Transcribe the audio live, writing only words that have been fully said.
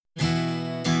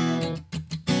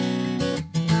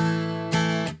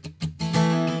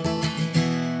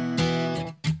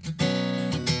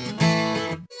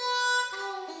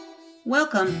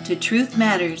Welcome to Truth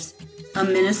Matters, a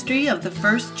ministry of the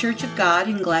First Church of God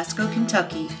in Glasgow,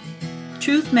 Kentucky.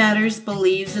 Truth Matters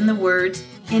believes in the words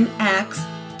in Acts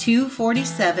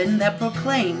 2:47 that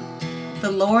proclaim, "The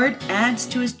Lord adds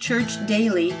to His church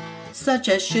daily such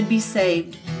as should be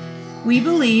saved." We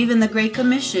believe in the Great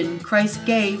Commission Christ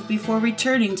gave before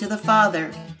returning to the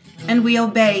Father, and we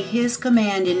obey His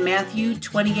command in Matthew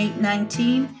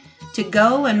 28:19 to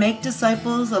go and make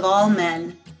disciples of all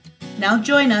men. Now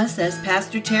join us as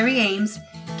Pastor Terry Ames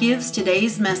gives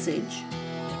today's message.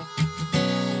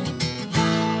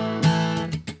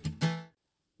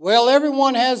 Well,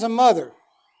 everyone has a mother.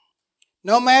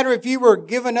 No matter if you were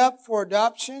given up for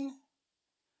adoption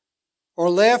or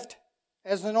left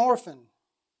as an orphan,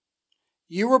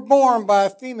 you were born by a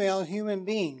female human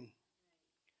being.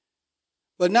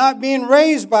 But not being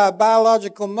raised by a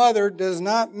biological mother does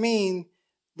not mean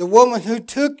the woman who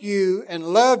took you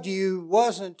and loved you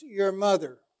wasn't your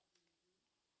mother.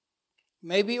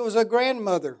 Maybe it was a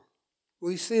grandmother.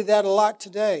 We see that a lot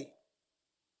today.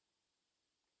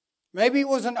 Maybe it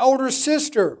was an older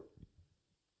sister.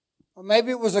 Or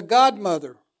maybe it was a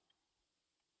godmother.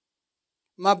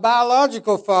 My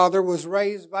biological father was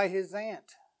raised by his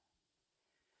aunt.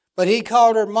 But he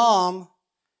called her mom,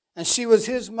 and she was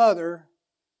his mother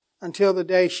until the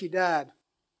day she died.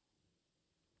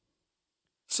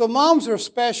 So moms are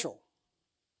special.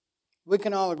 We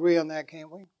can all agree on that, can't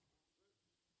we?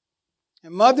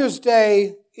 And Mother's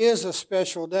Day is a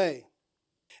special day.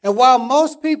 And while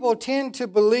most people tend to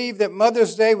believe that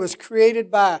Mother's Day was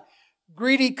created by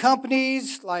greedy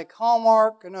companies like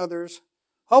Hallmark and others,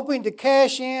 hoping to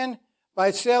cash in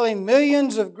by selling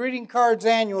millions of greeting cards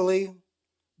annually,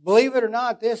 believe it or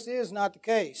not, this is not the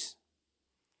case.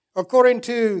 According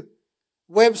to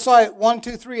website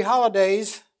 123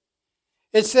 Holidays,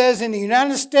 it says in the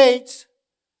United States,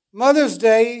 Mother's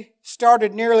Day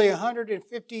started nearly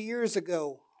 150 years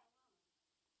ago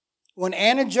when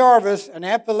Anna Jarvis, an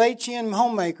Appalachian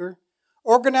homemaker,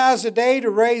 organized a day to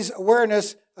raise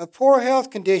awareness of poor health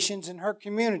conditions in her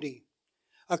community,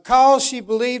 a cause she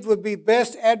believed would be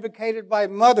best advocated by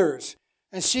mothers,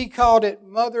 and she called it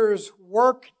Mother's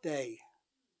Work Day.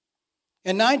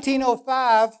 In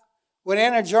 1905, when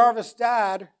Anna Jarvis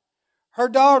died, her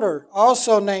daughter,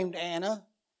 also named Anna,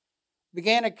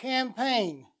 began a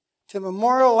campaign to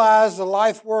memorialize the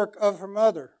life work of her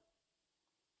mother.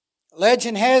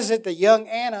 Legend has it that young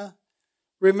Anna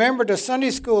remembered a Sunday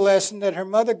school lesson that her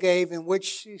mother gave in which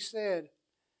she said,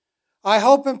 "I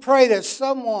hope and pray that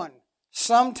someone,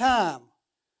 sometime,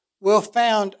 will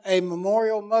found a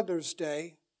Memorial Mother's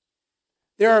Day.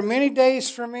 There are many days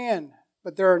for men,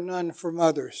 but there are none for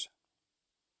mothers."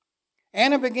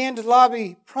 Anna began to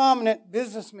lobby prominent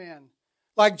businessmen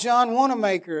like John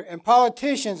Wanamaker and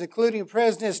politicians including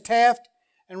Presidents Taft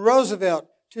and Roosevelt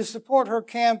to support her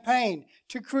campaign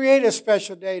to create a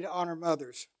special day to honor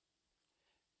mothers.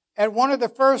 At one of the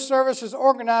first services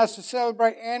organized to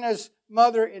celebrate Anna's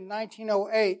mother in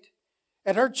 1908,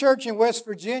 at her church in West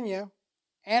Virginia,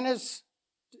 Anna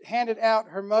handed out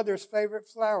her mother's favorite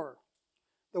flower,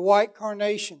 the white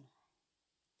carnation.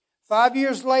 5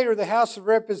 years later, the House of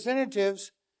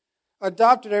Representatives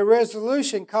adopted a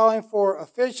resolution calling for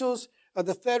officials of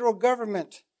the federal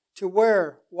government to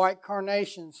wear white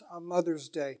carnations on Mother's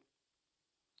Day.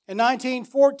 In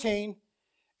 1914,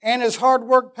 Anna's hard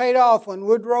work paid off when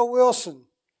Woodrow Wilson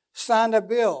signed a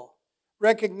bill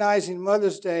recognizing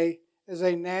Mother's Day as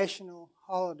a national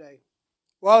holiday.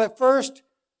 While at first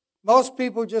most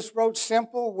people just wrote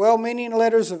simple, well-meaning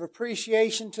letters of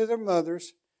appreciation to their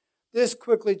mothers, this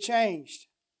quickly changed.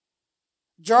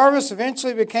 Jarvis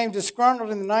eventually became disgruntled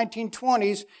in the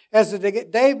 1920s as the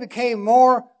day became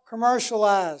more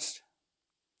commercialized.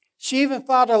 She even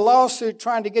filed a lawsuit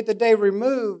trying to get the day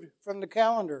removed from the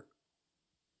calendar.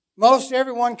 Most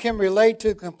everyone can relate to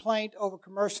the complaint over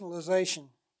commercialization.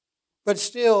 But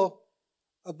still,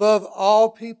 above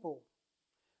all people,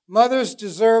 mothers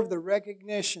deserve the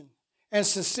recognition and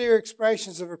sincere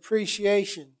expressions of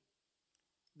appreciation.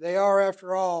 They are,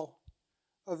 after all,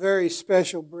 a very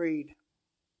special breed.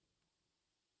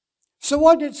 So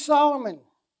what did Solomon,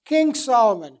 King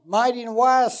Solomon, mighty and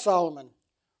wise Solomon,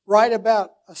 write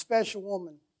about a special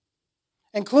woman,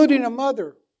 including a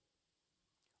mother?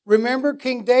 Remember,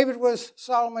 King David was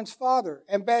Solomon's father,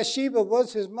 and Bathsheba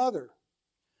was his mother.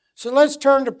 So let's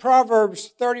turn to Proverbs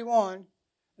 31,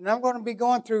 and I'm going to be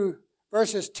going through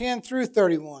verses 10 through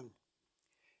 31.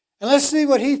 And let's see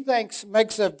what he thinks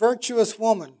makes a virtuous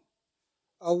woman,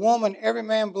 a woman every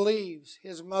man believes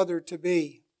his mother to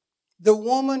be. The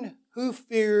woman who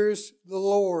fears the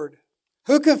Lord.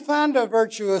 Who can find a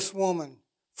virtuous woman?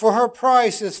 For her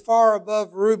price is far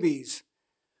above rubies.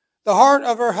 The heart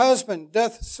of her husband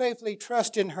doth safely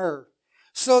trust in her,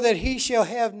 so that he shall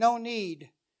have no need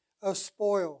of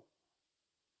spoil.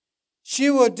 She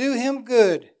will do him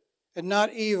good and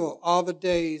not evil all the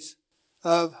days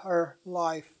of her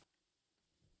life.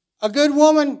 A good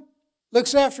woman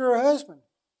looks after her husband.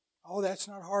 Oh, that's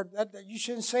not hard. You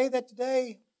shouldn't say that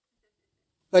today.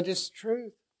 But it's the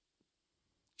truth.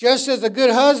 Just as a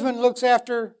good husband looks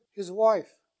after his wife.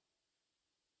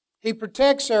 He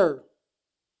protects her.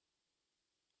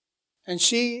 And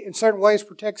she, in certain ways,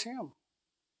 protects him.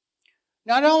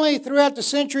 Not only throughout the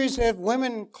centuries have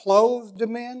women clothed the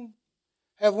men,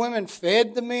 have women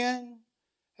fed the men,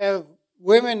 have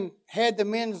women had the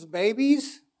men's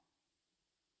babies,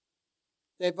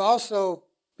 they've also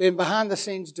been behind the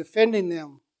scenes defending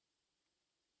them.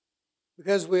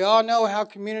 Because we all know how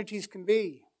communities can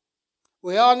be.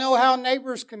 We all know how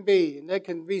neighbors can be. And they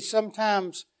can be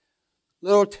sometimes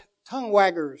little tongue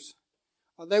waggers.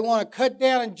 Or they want to cut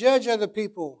down and judge other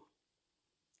people.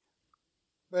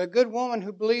 But a good woman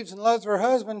who believes and loves her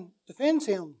husband defends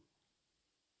him.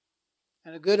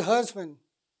 And a good husband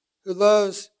who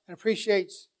loves and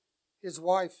appreciates his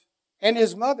wife and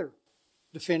his mother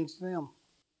defends them.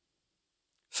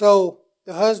 So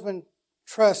the husband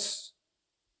trusts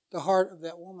the heart of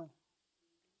that woman.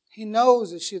 He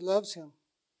knows that she loves him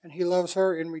and he loves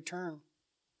her in return.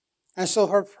 And so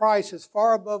her price is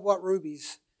far above what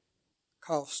rubies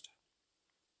cost.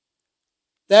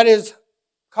 That is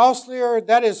costlier,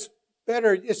 that is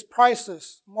better, it's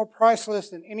priceless, more priceless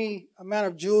than any amount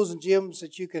of jewels and gems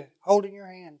that you could hold in your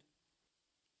hand.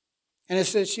 And it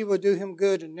says she will do him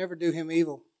good and never do him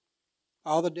evil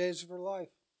all the days of her life.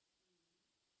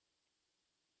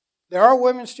 There are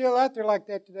women still out there like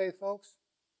that today, folks.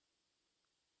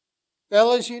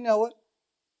 Fellas, you know it.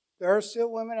 There are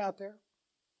still women out there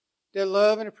that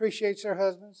love and appreciate their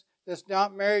husbands, that's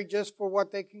not married just for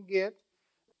what they can get.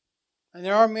 And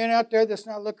there are men out there that's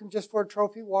not looking just for a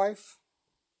trophy wife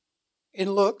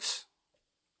in looks.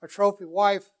 A trophy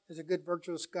wife is a good,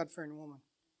 virtuous, God-fearing woman.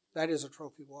 That is a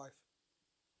trophy wife.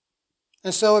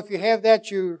 And so if you have that,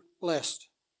 you're blessed.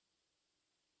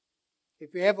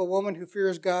 If you have a woman who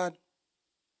fears God,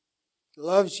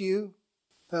 loves you,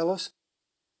 fellas.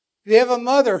 If you have a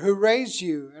mother who raised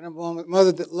you and a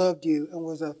mother that loved you and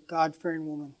was a God-fearing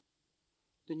woman,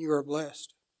 then you are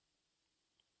blessed.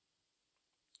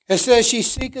 It says, she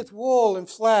seeketh wool and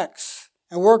flax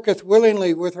and worketh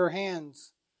willingly with her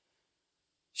hands.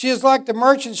 She is like the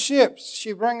merchant ships.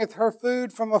 She bringeth her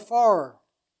food from afar.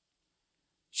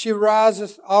 She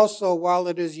riseth also while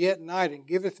it is yet night and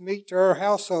giveth meat to her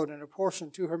household and a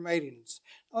portion to her maidens.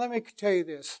 Now let me tell you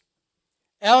this.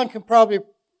 Alan can probably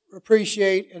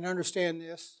appreciate and understand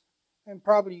this, and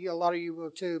probably a lot of you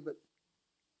will too, but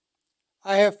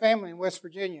I have family in West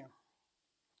Virginia.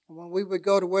 And when we would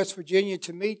go to West Virginia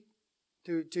to meet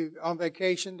on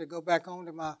vacation, to go back home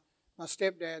to my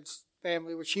stepdad's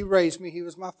family, which he raised me. He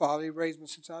was my father. He raised me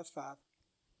since I was 5.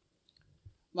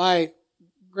 My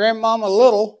grandmama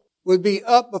Little would be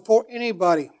up before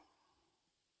anybody.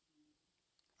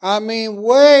 I mean,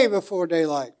 way before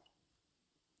daylight,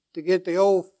 to get the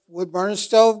old wood-burning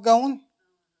stove going.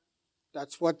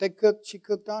 That's what they cooked. She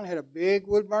cooked on. Had a big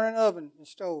wood-burning oven and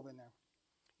stove in there.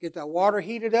 Get that water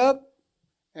heated up,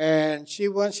 and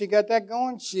once she got that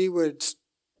going,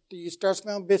 you start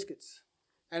smelling biscuits.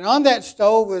 And on that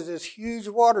stove was this huge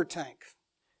water tank,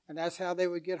 and that's how they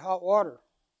would get hot water.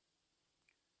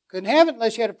 Couldn't have it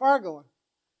unless you had a fire going.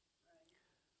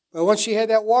 But once she had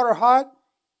that water hot,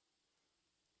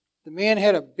 the men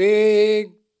had a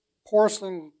big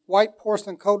white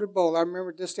porcelain coated bowl. I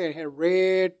remember this day it had a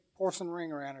red porcelain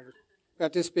ring around it,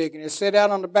 about this big. And it sat out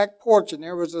on the back porch, and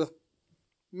there was a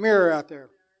mirror out there.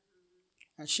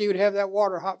 And she would have that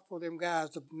water hot for them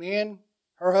guys, the men,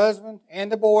 her husband,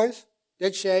 and the boys.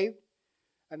 They'd shave.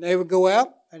 And they would go out,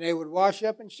 and they would wash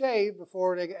up and shave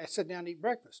before they sit down to eat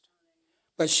breakfast.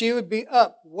 But she would be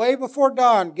up way before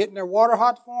dawn, getting their water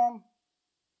hot for them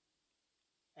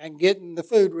and getting the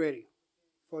food ready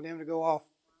for them to go off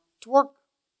to work.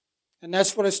 And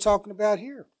that's what it's talking about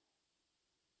here.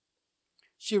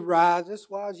 She rises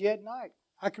while it's yet night.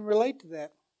 I can relate to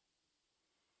that.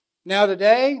 Now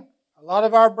today, a lot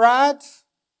of our brides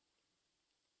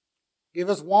give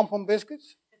us wampum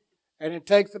biscuits, and it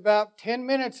takes about 10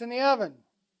 minutes in the oven.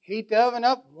 Heat the oven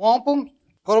up, wampum,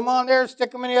 put them on there,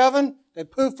 stick them in the oven, they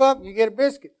poof up, and you get a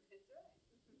biscuit.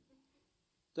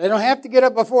 They don't have to get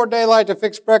up before daylight to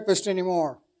fix breakfast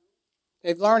anymore.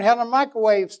 They've learned how to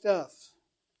microwave stuff.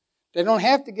 They don't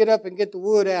have to get up and get the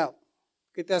wood out,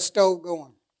 get that stove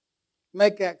going,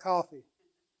 make that coffee.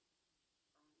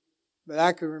 But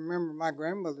I can remember my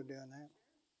grandmother doing that.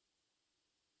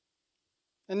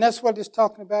 And that's what it's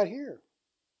talking about here.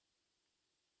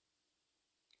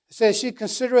 It says, she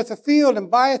considereth a field and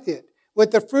buyeth it.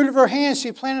 With the fruit of her hands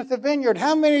she planteth a vineyard.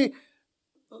 How many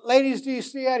ladies do you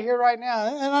see out here right now?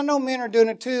 And I know men are doing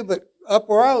it too, but up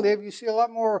where I live, you see a lot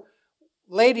more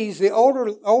ladies, the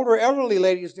older elderly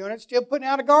ladies doing it, still putting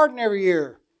out a garden every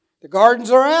year. The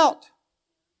gardens are out.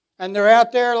 And they're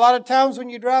out there a lot of times when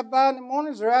you drive by in the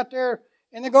mornings, they're out there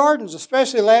in the gardens.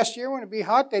 Especially last year when it'd be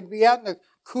hot, they'd be out in the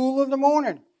cool of the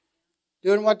morning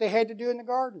doing what they had to do in the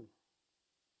garden.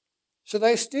 So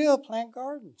they still plant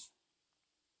gardens.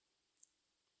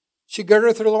 She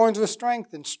girdeth her loins with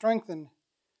strength and strengthened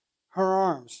her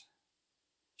arms.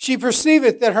 She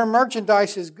perceiveth that her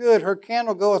merchandise is good. Her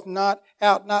candle goeth not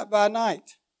out, not by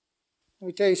night. Let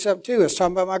me tell you something too. I was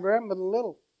talking about my grandmother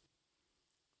little.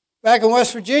 Back in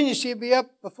West Virginia, she'd be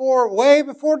up way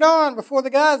before dawn, before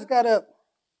the guys got up.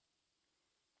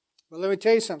 But let me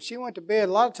tell you something. She went to bed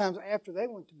a lot of times after they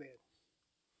went to bed.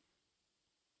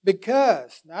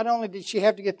 Because not only did she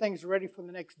have to get things ready for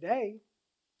the next day,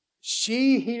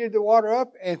 she heated the water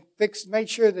up and made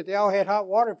sure that they all had hot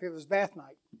water if it was bath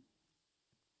night.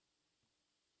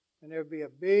 And there would be a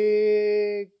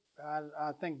big,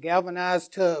 I think,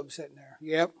 galvanized tub sitting there.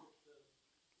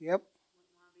 Yep.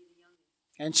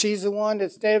 And she's the one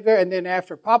that stayed up there. And then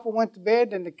after Papa went to bed,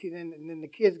 then the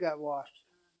kids got washed.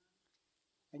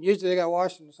 And usually they got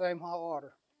washed in the same hot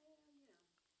water.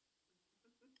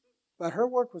 But her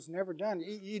work was never done.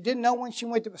 You didn't know when she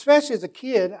went to bed. Especially as a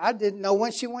kid, I didn't know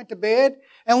when she went to bed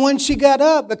and when she got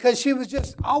up because she was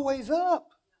just always up.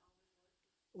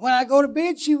 When I go to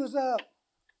bed, she was up.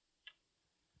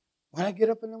 When I get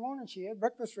up in the morning, she had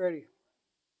breakfast ready.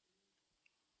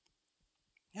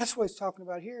 That's what he's talking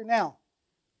about here. Now,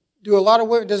 do a lot of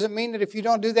women, does it mean that if you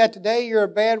don't do that today, you're a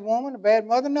bad woman, a bad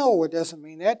mother? No, it doesn't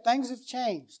mean that. Things have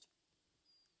changed.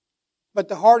 But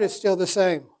the heart is still the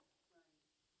same.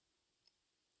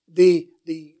 The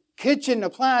kitchen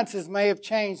appliances may have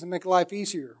changed to make life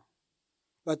easier,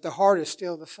 but the heart is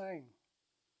still the same.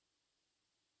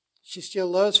 She still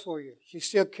loves for you. She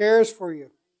still cares for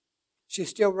you. She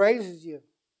still raises you.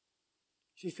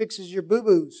 She fixes your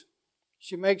boo-boos.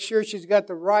 She makes sure she's got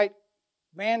the right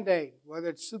Band-Aid, whether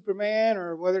it's Superman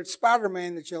or whether it's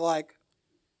Spider-Man that you like.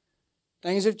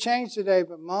 Things have changed today,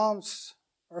 but moms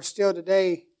are still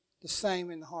today the same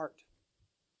in the heart.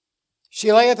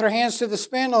 She layeth her hands to the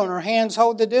spindle, and her hands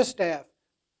hold the distaff.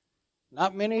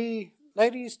 Not many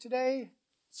ladies today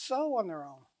sew on their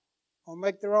own or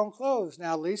make their own clothes.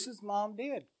 Now, Lisa's mom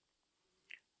did.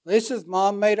 Lisa's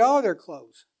mom made all their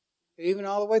clothes. Even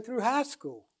all the way through high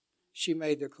school, she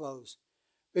made their clothes.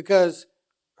 Because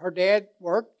her dad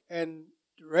worked, and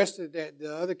the rest of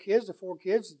the other kids, the 4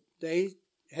 kids, they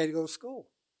had to go to school.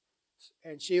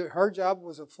 And her job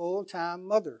was a full-time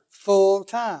mother.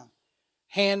 Full-time.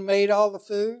 Handmade all the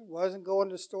food. Wasn't going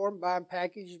to the store and buying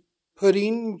packaged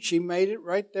pudding. She made it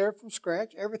right there from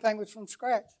scratch. Everything was from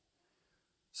scratch.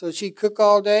 So she'd cook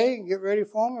all day and get ready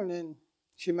for them, and then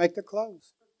she'd make their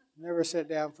clothes. Never sat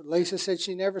down. Lisa said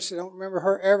she never sat. I don't remember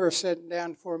her ever sitting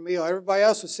down for a meal. Everybody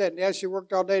else was sitting down. She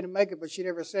worked all day to make it, but she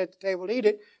never sat at the table to eat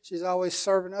it. She's always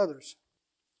serving others.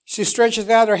 She stretches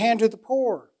out her hand to the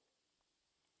poor.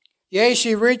 Yea,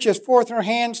 she reaches forth her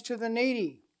hands to the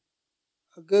needy.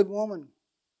 A good woman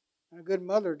and a good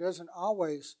mother doesn't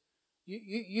always.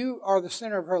 You are the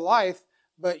center of her life,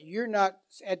 but you're not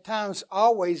at times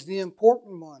always the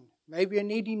important one. Maybe a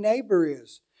needy neighbor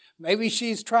is. Maybe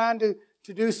she's trying to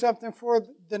do something for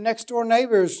the next door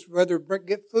neighbors, whether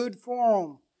get food for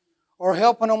them or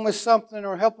helping them with something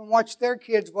or helping watch their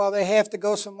kids while they have to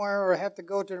go somewhere or have to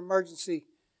go to an emergency.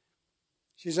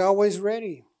 She's always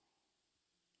ready.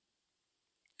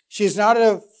 She's not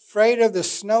afraid of the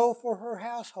snow for her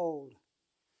household.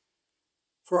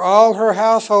 For all her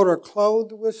household are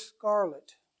clothed with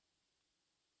scarlet.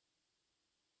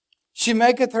 She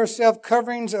maketh herself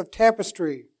coverings of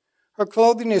tapestry. Her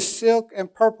clothing is silk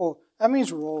and purple. That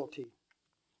means royalty.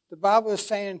 The Bible is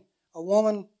saying a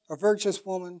woman, a virtuous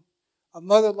woman, a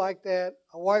mother like that,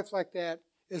 a wife like that,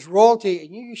 is royalty,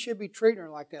 and you should be treating her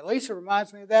like that. Lisa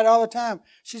reminds me of that all the time.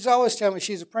 She's always telling me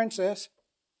she's a princess,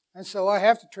 and so I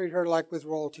have to treat her like with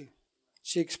royalty.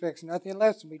 She expects nothing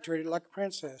less than to be treated like a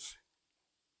princess.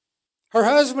 Her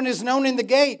husband is known in the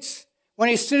gates when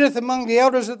he sitteth among the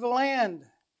elders of the land.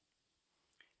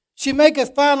 She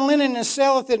maketh fine linen and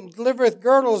selleth it and delivereth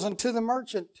girdles unto the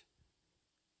merchant.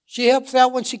 She helps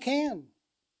out when she can.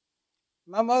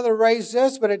 My mother raised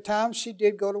us, but at times she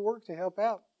did go to work to help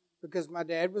out because my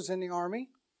dad was in the Army.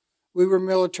 We were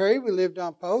military. We lived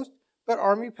on post, but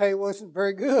Army pay wasn't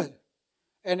very good.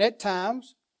 And at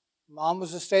times, Mom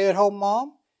was a stay-at-home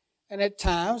mom, And at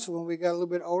times, when we got a little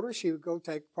bit older, she would go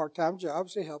take part-time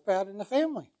jobs to help out in the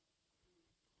family.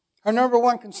 Her number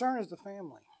one concern is the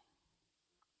family.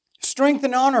 Strength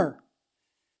and honor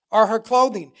are her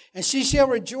clothing, and she shall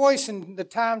rejoice in the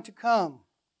time to come.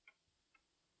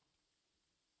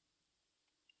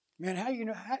 Man,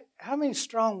 how many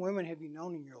strong women have you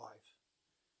known in your life?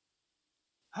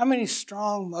 How many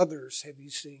strong mothers have you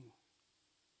seen?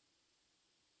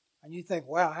 And you think,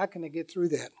 wow, how can they get through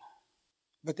that?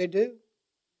 But they do.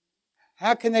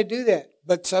 How can they do that?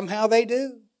 But somehow they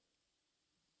do.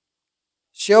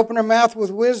 She opened her mouth with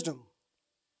wisdom,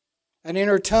 and in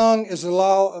her tongue is the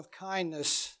law of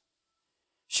kindness.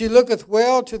 She looketh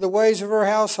well to the ways of her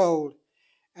household,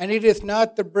 and eateth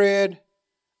not the bread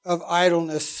of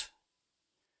idleness.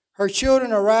 Her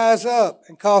children arise up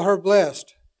and call her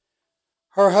blessed.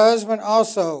 Her husband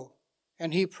also,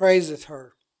 and he praiseth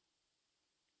her.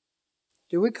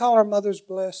 Do we call our mothers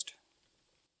blessed?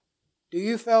 Do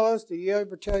you fellas, do you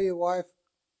ever tell your wife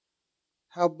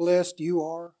how blessed you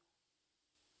are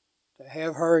to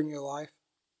have her in your life?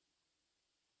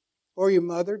 Or your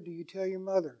mother, do you tell your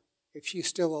mother, if she's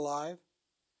still alive,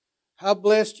 how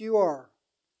blessed you are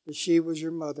that she was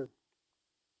your mother?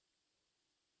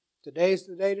 Today's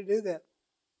the day to do that.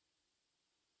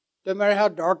 Doesn't matter how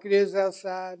dark it is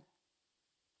outside,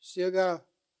 still got a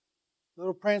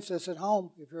little princess at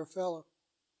home if you're a fellow.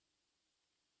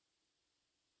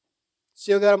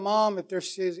 Still got a mom if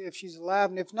she's alive.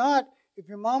 And if not, if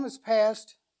your mom has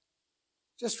passed,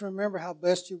 just remember how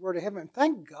blessed you were to have her. And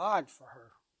thank God for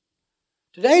her.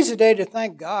 Today's the day to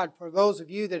thank God for those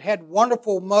of you that had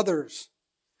wonderful mothers,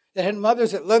 that had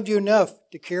mothers that loved you enough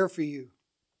to care for you.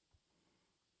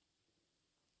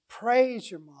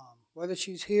 Praise your mom, whether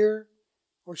she's here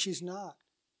or she's not.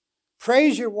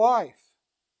 Praise your wife.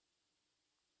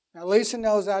 Now, Lisa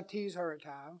knows I tease her at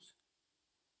times.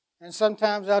 And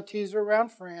sometimes I'll tease her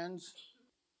around friends.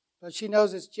 But she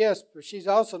knows it's jest. But she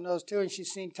also knows too, and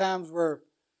she's seen times where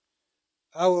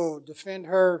I will defend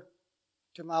her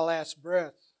to my last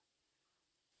breath.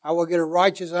 I will get a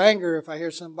righteous anger if I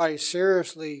hear somebody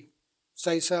seriously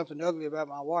say something ugly about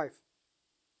my wife.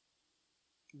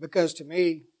 Because to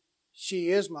me, she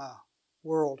is my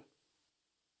world.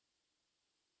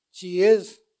 She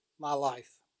is my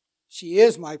life. She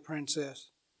is my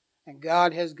princess. And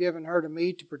God has given her to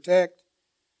me to protect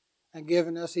and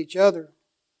given us each other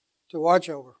to watch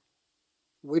over.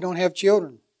 We don't have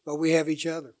children, but we have each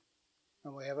other.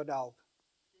 And we have a dog.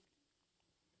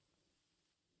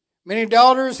 Many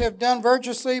daughters have done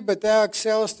virtuously, but thou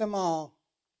excellest them all.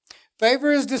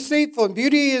 Favor is deceitful, and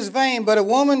beauty is vain, but a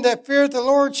woman that feareth the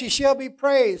Lord, she shall be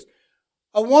praised.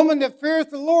 A woman that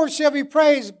feareth the Lord shall be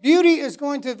praised. Beauty is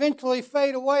going to eventually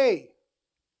fade away.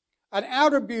 An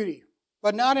outer beauty,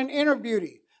 but not an inner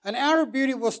beauty. An outer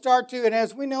beauty will start to, and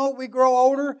as we know, we grow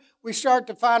older, we start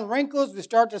to find wrinkles, we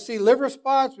start to see liver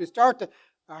spots,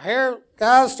 our hair,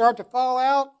 guys, start to fall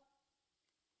out.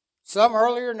 Some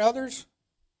earlier than others.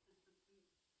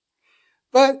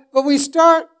 But we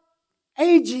start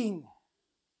aging.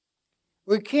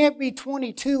 We can't be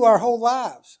 22 our whole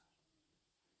lives.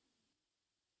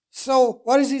 So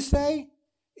what does he say?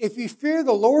 If you fear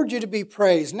the Lord, you're to be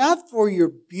praised, not for your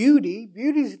beauty.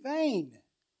 Beauty's vain.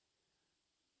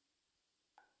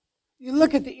 You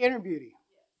look at the inner beauty.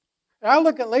 And I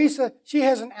look at Lisa, she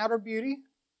has an outer beauty,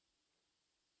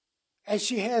 and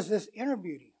she has this inner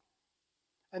beauty.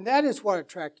 And that is what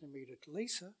attracted me to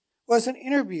Lisa, was an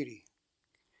inner beauty.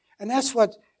 And that's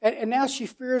what, and now she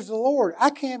fears the Lord. I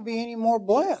can't be any more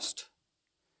blessed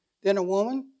than a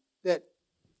woman that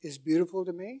is beautiful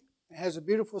to me, has a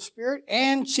beautiful spirit,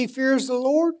 and she fears the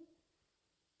Lord.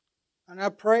 And I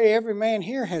pray every man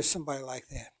here has somebody like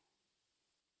that.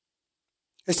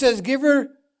 It says, give her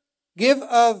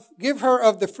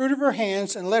of the fruit of her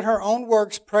hands, and let her own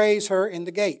works praise her in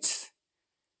the gates.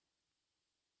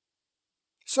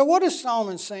 So what is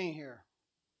Solomon saying here?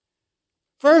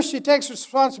 First, she takes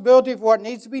responsibility for what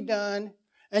needs to be done,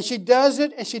 and she does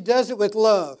it with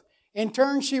love. In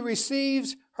turn, she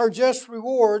receives her just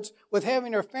rewards with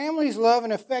having her family's love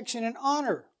and affection and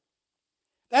honor.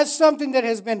 That's something that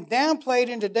has been downplayed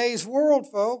in today's world,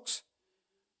 folks,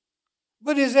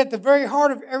 but is at the very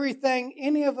heart of everything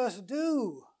any of us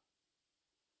do.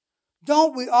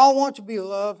 Don't we all want to be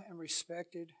loved and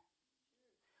respected?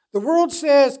 The world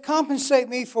says, compensate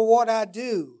me for what I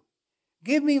do.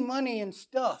 Give me money and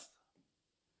stuff.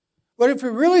 But if we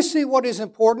really see what is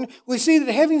important, we see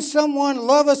that having someone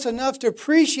love us enough to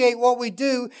appreciate what we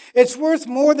do, it's worth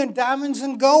more than diamonds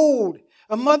and gold.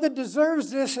 A mother deserves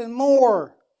this and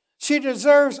more. She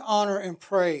deserves honor and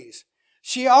praise.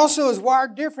 She also is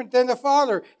wired different than the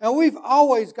father. And we've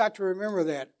always got to remember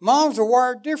that. Moms are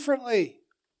wired differently.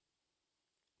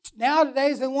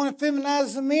 Nowadays, they want to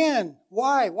feminize the men.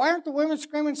 Why? Why aren't the women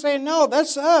screaming saying, no,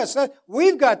 that's us.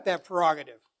 We've got that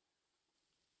prerogative.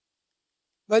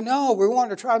 But no, we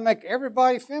want to try to make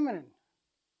everybody feminine.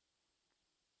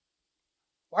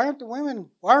 Why aren't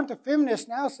the feminists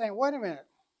now saying, wait a minute.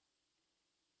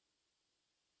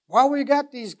 Why we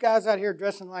got these guys out here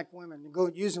dressing like women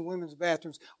and using women's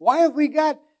bathrooms? Why have we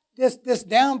got this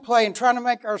downplay and trying to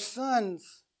make our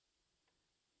sons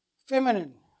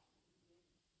feminine?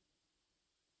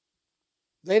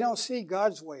 They don't see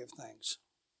God's way of things.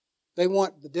 They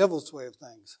want the devil's way of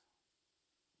things.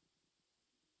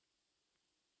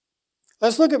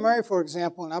 Let's look at Mary, for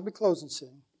example, and I'll be closing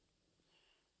soon.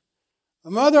 A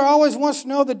mother always wants to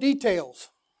know the details.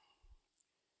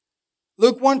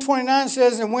 Luke 1:29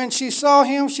 says, and when she saw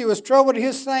him, she was troubled at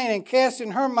his saying and cast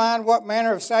in her mind what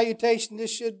manner of salutation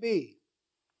this should be.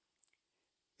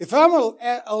 If I'm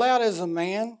allowed as a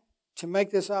man to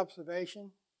make this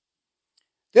observation,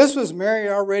 this was Mary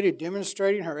already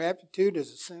demonstrating her aptitude as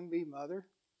a soon-be mother.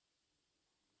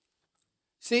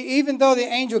 See, even though the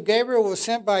angel Gabriel was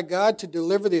sent by God to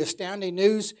deliver the astounding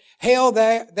news, hail,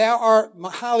 thou art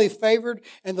highly favored,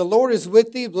 and the Lord is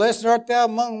with thee, blessed art thou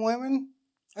among women.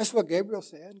 That's what Gabriel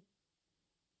said.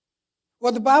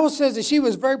 Well, the Bible says that she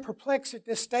was very perplexed at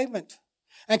this statement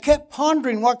and kept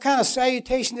pondering what kind of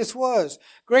salutation this was.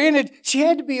 Granted, she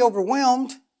had to be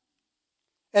overwhelmed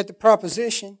at the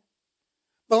proposition,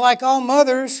 but like all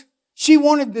mothers, she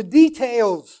wanted the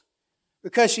details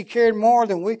because she cared more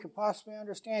than we could possibly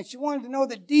understand. She wanted to know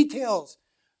the details.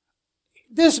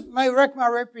 This may wreck my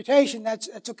reputation, that's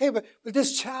okay, but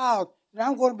this child that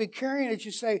I'm going to be carrying it,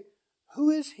 you say, who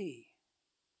is he?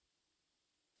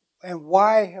 And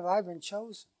why have I been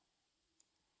chosen?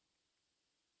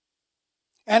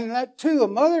 And that too, a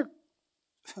mother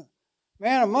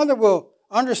will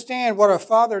understand what a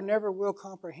father never will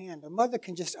comprehend. A mother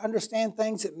can just understand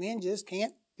things that men just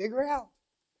can't figure out.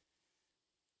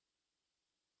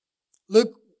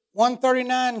 Luke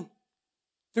 1:39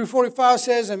 through 45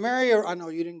 says, and Mary, I know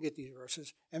you didn't get these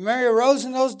verses, and Mary arose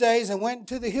in those days and went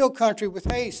into the hill country with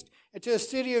haste into a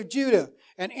city of Judah,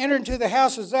 and entered into the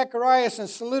house of Zacharias and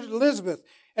saluted Elizabeth.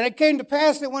 And it came to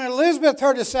pass that when Elizabeth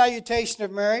heard the salutation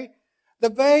of Mary, the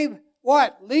babe,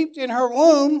 leaped in her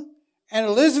womb, and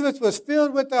Elizabeth was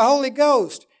filled with the Holy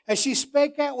Ghost. And she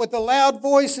spake out with a loud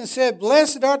voice and said,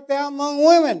 blessed art thou among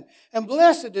women, and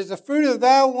blessed is the fruit of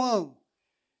thy womb.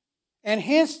 And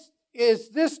hence is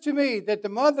this to me, that the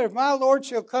mother of my Lord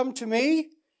shall come to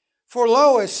me. For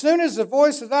lo, as soon as the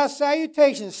voice of thy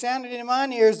salutation sounded in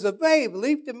mine ears, the babe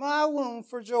leaped in my womb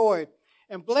for joy.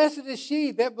 And blessed is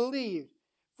she that believed.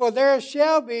 For there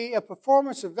shall be a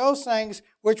performance of those things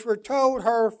which were told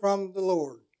her from the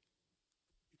Lord.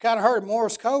 You kind of heard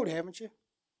Morse code, haven't you?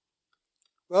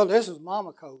 Well, this is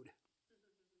Mama code.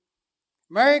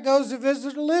 Mary goes to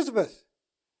visit Elizabeth,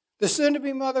 the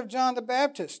soon-to-be mother of John the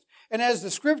Baptist. And as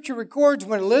the scripture records,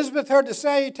 when Elizabeth heard the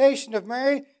salutation of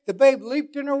Mary, the babe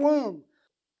leaped in her womb.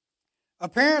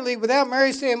 Apparently, without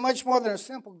Mary saying much more than a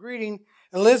simple greeting,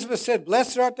 Elizabeth said,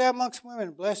 blessed art thou amongst women,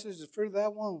 and blessed is the fruit of thy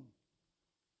womb.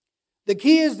 The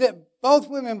key is that both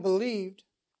women believed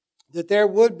that there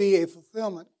would be a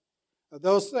fulfillment of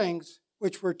those things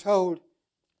which were told.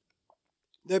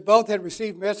 They both had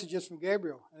received messages from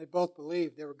Gabriel, and they both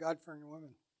believed they were God-fearing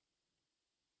women.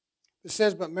 It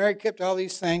says, but Mary kept all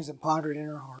these things and pondered in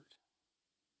her heart.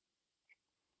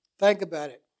 Think about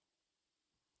it.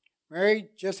 Mary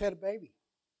just had a baby.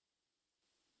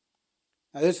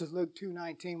 Now this is Luke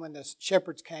 2:19 when the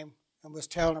shepherds came and was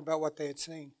telling her about what they had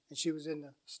seen. And she was in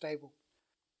the stable.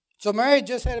 So Mary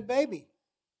just had a baby.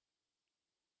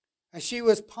 And she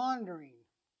was pondering,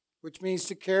 which means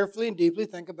to carefully and deeply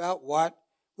think about what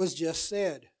was just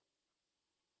said.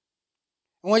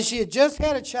 And when she had just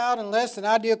had a child in less than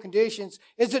ideal conditions,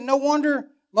 is it no wonder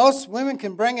most women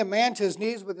can bring a man to his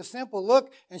knees with a simple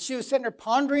look? And she was sitting there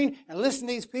pondering and listening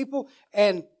to these people.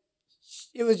 And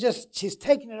it was just, she's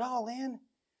taking it all in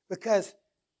because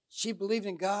she believed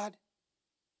in God.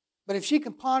 But if she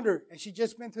can ponder, and she's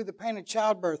just been through the pain of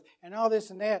childbirth and all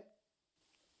this and that,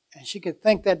 and she could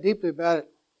think that deeply about it,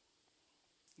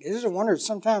 is it a wonder that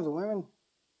sometimes the women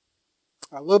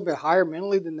are a little bit higher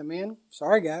mentally than the men?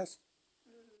 Sorry, guys.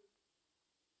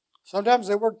 Sometimes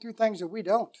they work through things that we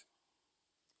don't.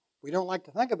 We don't like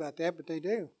to think about that, but they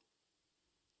do.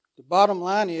 The bottom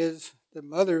line is that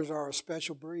mothers are a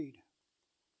special breed.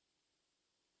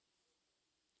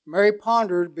 Mary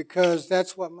pondered because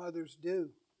that's what mothers do.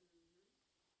 – – – – – – – – – – – – – – – – – – – – – – – – – – – – – – – – – – – – – – –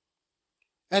 –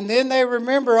 – – – – – – – – – – – – – – – – – – – – – – – – – – – – – – – – – – – – – – – – – – – – – – – – – – – – – – – – – – – – – – – – – –– –– ––– – ––– –––––––––––––––––––––––––––––––––––––––––––––––– – – – – – – – – – – – – – – – – – – – – – – – – – – – – – – – – – – – – – – – – – – – – – – – – – – – – – – – – – – – – – – – – – – – – – – – – – – – – – – – –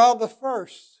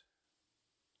 – – – – – – – – – – – – – – –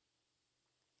 – –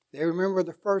 They remember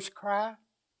the first cry.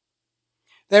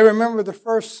 They remember the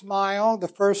first smile, the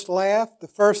first laugh, the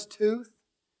first tooth,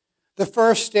 the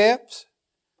first steps,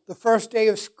 the first day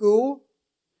of school,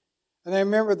 and they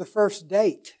remember the first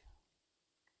date.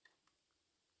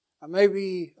 I may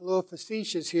be a little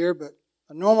facetious here, but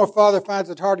a normal father finds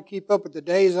it hard to keep up with the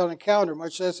days on a calendar,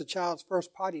 much less a child's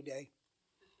first potty day.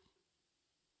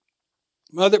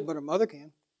 But a mother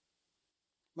can.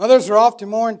 Mothers are often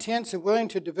more intense and willing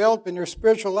to develop in their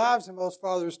spiritual lives than most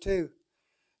fathers too.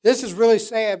 This is really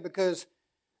sad because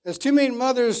as too many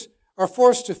mothers are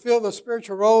forced to fill the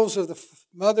spiritual roles of the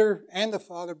mother and the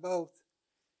father both.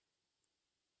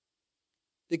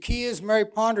 The key is Mary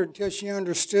pondered until she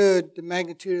understood the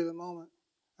magnitude of the moment.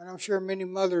 And I'm sure many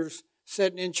mothers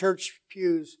sitting in church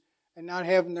pews and not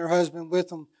having their husband with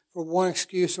them for one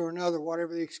excuse or another,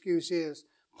 whatever the excuse is,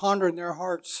 pondering their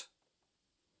hearts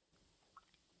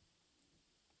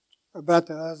about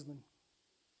the husband,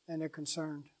 and they're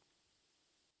concerned.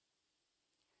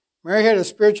 Mary had a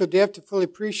spiritual depth to fully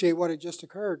appreciate what had just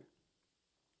occurred.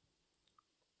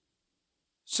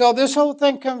 So this whole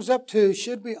thing comes up to,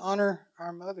 should we honor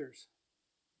our mothers?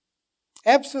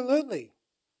 Absolutely.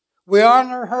 We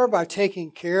honor her by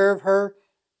taking care of her,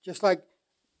 just like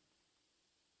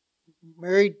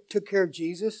Mary took care of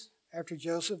Jesus after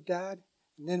Joseph died.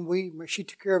 And then she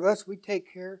took care of us. We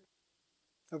take care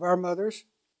of our mothers.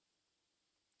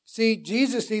 See,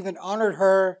 Jesus even honored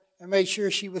her and made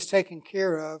sure she was taken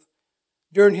care of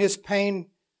during his pain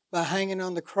by hanging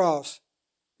on the cross,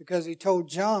 because he told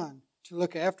John to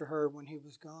look after her when he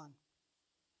was gone.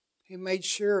 He made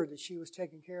sure that she was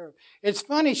taken care of. It's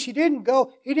funny, he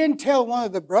didn't tell one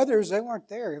of the brothers, they weren't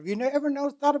there. Have you ever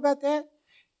thought about that?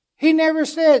 He never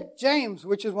said, James,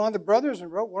 which is one of the brothers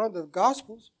and wrote one of the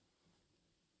Gospels,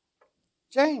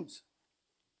 James,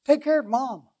 take care of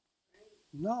Mom.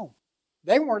 No,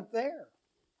 they weren't there.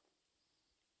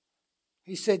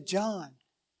 He said, John,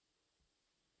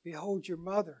 behold your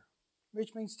mother,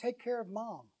 which means take care of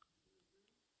Mom.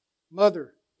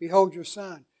 Mother, behold your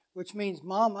son, which means,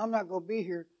 Mom, I'm not going to be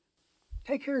here.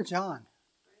 Take care of John.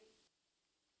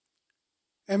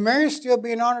 And Mary's still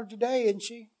being honored today, isn't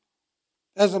she?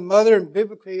 As a mother and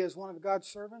biblically as one of God's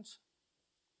servants.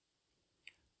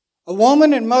 A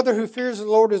woman and mother who fears the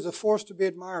Lord is a force to be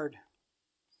admired,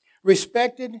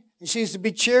 respected, and she's to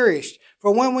be cherished.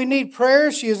 For when we need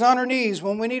prayers, she is on her knees.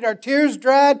 When we need our tears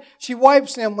dried, she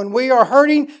wipes them. When we are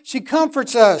hurting, she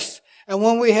comforts us. And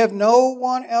when we have no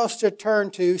one else to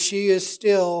turn to, she is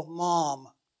still Mom.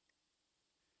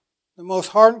 The most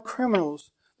hardened criminals,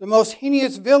 the most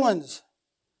heinous villains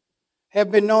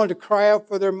have been known to cry out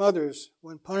for their mothers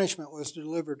when punishment was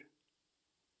delivered.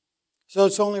 So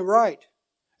it's only right,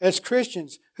 as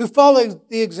Christians who follow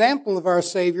the example of our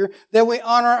Savior, that we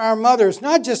honor our mothers,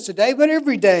 not just today, but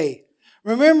every day.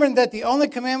 Remembering that the only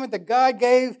commandment that God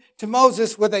gave to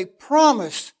Moses with a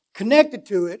promise connected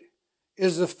to it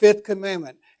is the fifth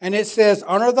commandment. And it says,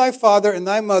 honor thy father and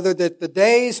thy mother, that the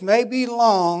days may be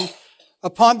long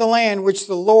upon the land which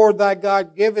the Lord thy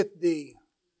God giveth thee.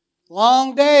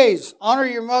 Long days. Honor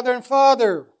your mother and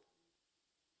father.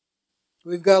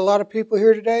 We've got a lot of people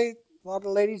here today, a lot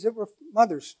of ladies that were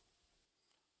mothers.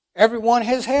 Everyone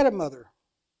has had a mother.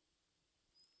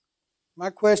 My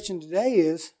question today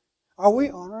is, are we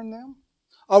honoring them?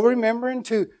 Are we remembering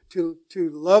to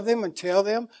love them and tell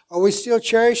them? Are we still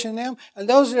cherishing them? And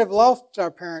those that have lost our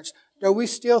parents, do we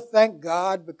still thank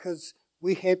God because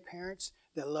we had parents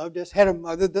that loved us, had a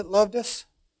mother that loved us?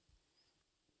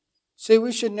 See,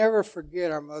 we should never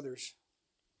forget our mothers.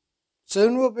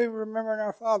 Soon we'll be remembering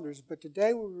our fathers, but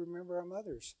today we'll remember our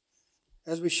mothers,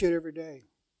 as we should every day.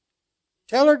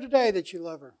 Tell her today that you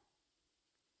love her.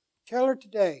 Tell her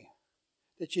today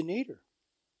that you need her.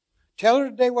 Tell her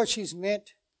today what she's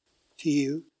meant to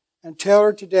you, and tell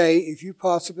her today, if you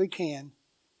possibly can,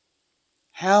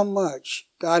 how much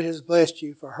God has blessed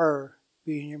you for her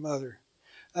being your mother.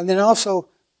 And then also,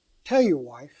 tell your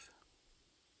wife.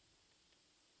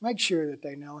 Make sure that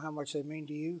they know how much they mean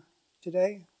to you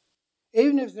today.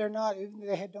 Even if they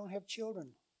don't have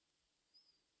children.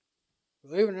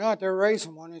 Believe it or not, they're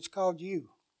raising one. It's called you.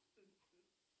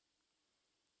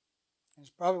 It's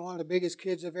probably one of the biggest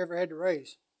kids they've ever had to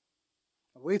raise.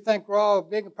 We think we're all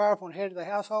big and powerful and head of the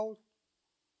household.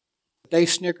 They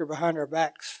snicker behind our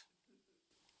backs.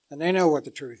 And they know what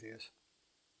the truth is.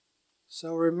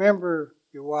 So remember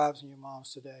your wives and your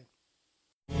moms today.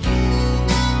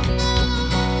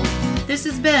 This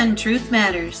has been Truth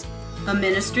Matters, a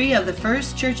ministry of the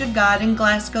First Church of God in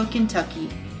Glasgow, Kentucky.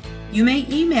 You may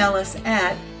email us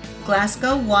at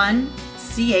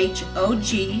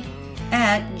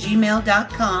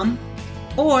glasgow1chog@gmail.com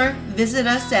or visit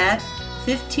us at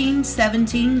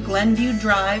 1517 Glenview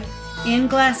Drive in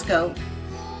Glasgow.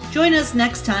 Join us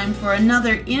next time for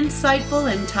another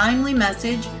insightful and timely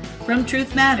message from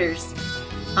Truth Matters.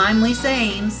 I'm Lisa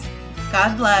Ames.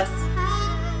 God bless.